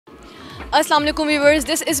Assalamu alaikum viewers,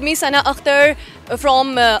 this is me Sana Akhtar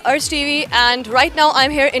from Arts TV, and right now I'm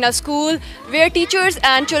here in a school where teachers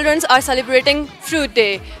and children are celebrating Fruit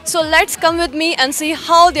Day. So let's come with me and see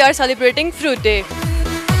how they are celebrating Fruit Day.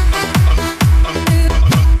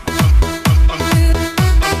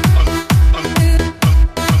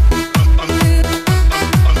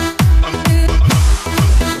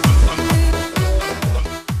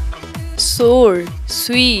 Sour,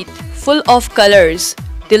 sweet, full of colors.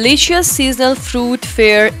 Delicious seasonal fruit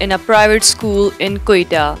fair in a private school in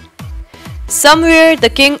Quetta. Somewhere the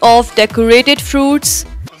king of decorated fruits,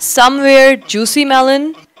 somewhere juicy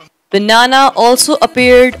melon. Banana also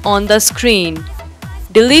appeared on the screen.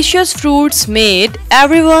 Delicious fruits made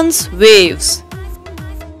everyone's waves.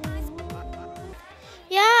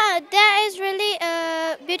 Yeah, that is really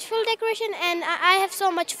a beautiful decoration, and I have so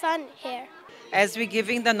much fun here. As we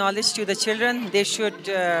giving the knowledge to the children, they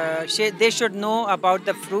should know about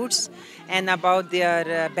the fruits and about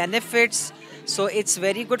their benefits. So it's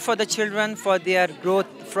very good for the children, for their growth,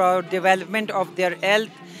 for development of their health.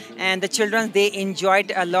 And the children, they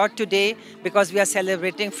enjoyed a lot today because we are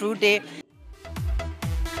celebrating Fruit Day.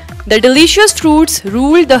 The delicious fruits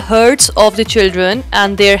ruled the hearts of the children,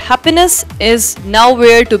 and their happiness is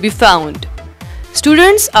nowhere to be found.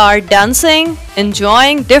 Students are dancing,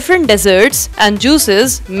 enjoying different desserts and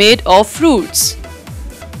juices made of fruits.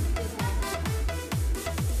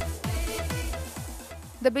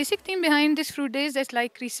 The basic theme behind this Fruit Day is that,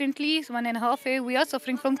 like, recently 1.5 years we are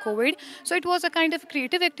suffering from COVID, so it was a kind of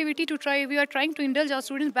creative activity to try. We are trying to indulge our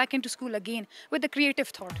students back into school again with a creative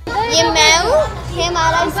thought. ये मैं हूँ, ये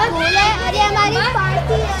हमारा school है और ये हमारी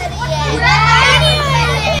party हो रही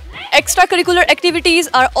है. Extracurricular activities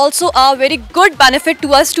are also a very good benefit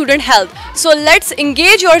to our student health. So let's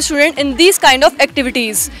engage your student in these kind of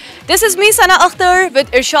activities. This is me Sana Akhtar with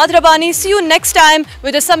Irshad Rabbani. See you next time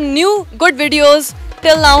with some new good videos.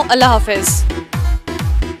 Till now, Allah Hafiz.